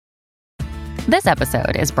This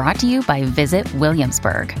episode is brought to you by Visit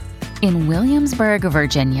Williamsburg. In Williamsburg,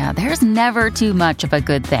 Virginia, there's never too much of a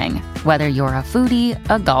good thing. Whether you're a foodie,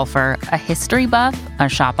 a golfer, a history buff, a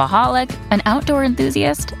shopaholic, an outdoor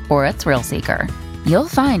enthusiast, or a thrill seeker, you'll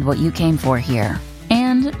find what you came for here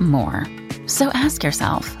and more. So ask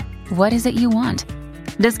yourself, what is it you want?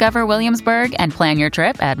 Discover Williamsburg and plan your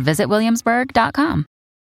trip at visitwilliamsburg.com.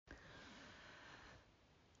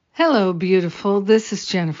 Hello, beautiful. This is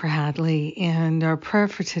Jennifer Hadley, and our prayer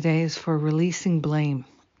for today is for releasing blame.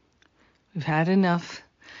 We've had enough.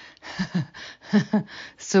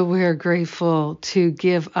 So we are grateful to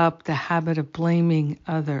give up the habit of blaming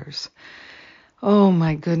others. Oh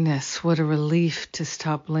my goodness, what a relief to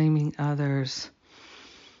stop blaming others.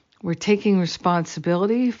 We're taking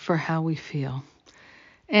responsibility for how we feel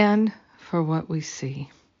and for what we see.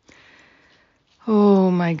 Oh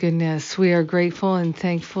my goodness, we are grateful and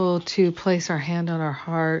thankful to place our hand on our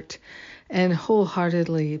heart and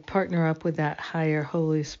wholeheartedly partner up with that higher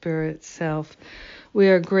Holy Spirit self. We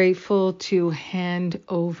are grateful to hand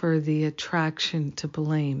over the attraction to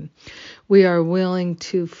blame. We are willing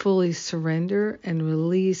to fully surrender and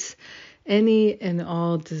release any and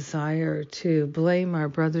all desire to blame our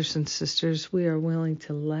brothers and sisters. We are willing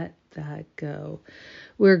to let that go.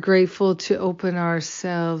 We're grateful to open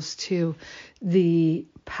ourselves to the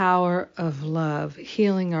power of love,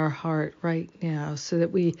 healing our heart right now so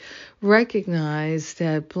that we recognize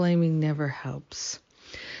that blaming never helps.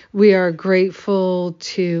 We are grateful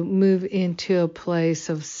to move into a place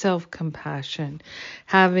of self-compassion,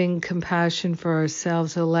 having compassion for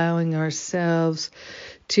ourselves, allowing ourselves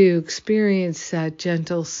to experience that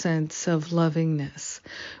gentle sense of lovingness.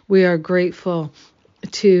 We are grateful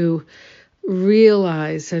to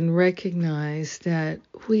realize and recognize that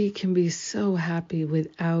we can be so happy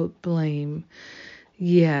without blame.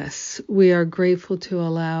 Yes, we are grateful to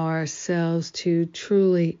allow ourselves to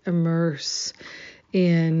truly immerse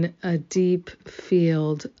in a deep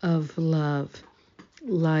field of love,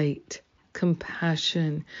 light,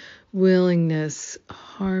 compassion, willingness,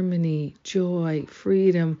 harmony, joy,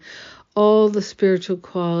 freedom. All the spiritual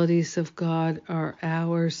qualities of God are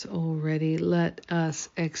ours already. Let us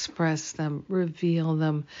express them, reveal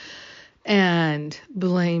them, and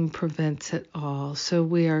blame prevents it all. So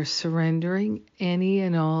we are surrendering any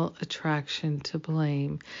and all attraction to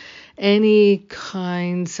blame. Any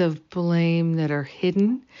kinds of blame that are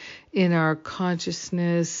hidden in our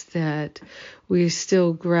consciousness that we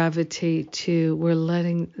still gravitate to, we're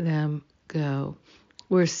letting them go.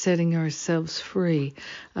 We're setting ourselves free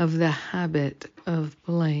of the habit of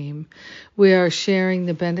blame. We are sharing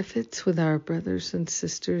the benefits with our brothers and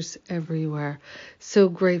sisters everywhere. So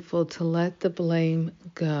grateful to let the blame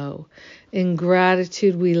go. In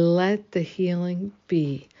gratitude, we let the healing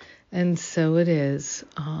be. And so it is.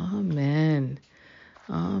 Amen.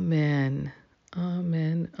 Amen.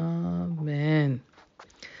 Amen. Amen.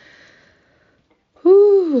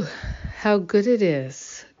 Whew, how good it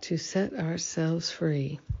is to set ourselves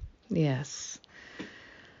free. Yes.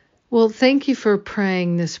 Well, thank you for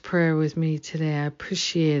praying this prayer with me today. I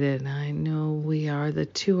appreciate it. I know we are the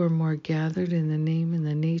two or more gathered in the name and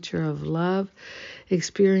the nature of love,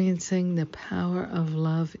 experiencing the power of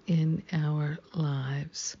love in our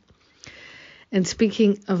lives. And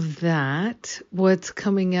speaking of that, what's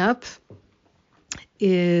coming up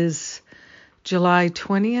is July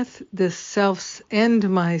 20th,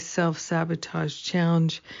 my self-sabotage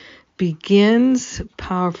challenge begins.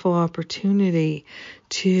 Powerful opportunity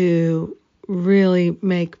to really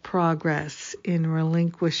make progress in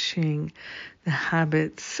relinquishing the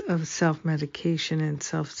habits of self-medication and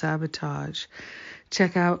self-sabotage.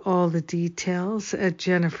 Check out all the details at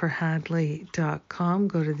jenniferhadley.com.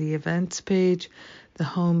 Go to the events page, the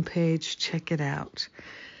home page, check it out.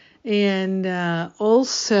 And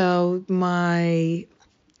also my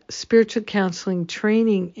spiritual counseling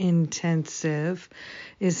training intensive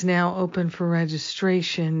is now open for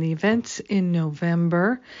registration. The event's in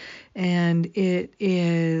November, and it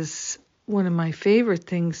is one of my favorite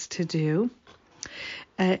things to do.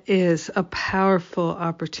 It is a powerful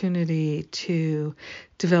opportunity to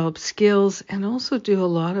develop skills and also do a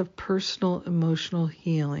lot of personal emotional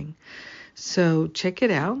healing. So check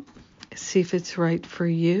it out. See if it's right for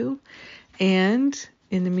you. And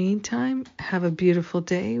in the meantime, have a beautiful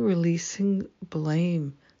day releasing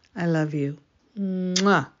blame. I love you.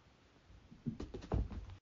 Mwah.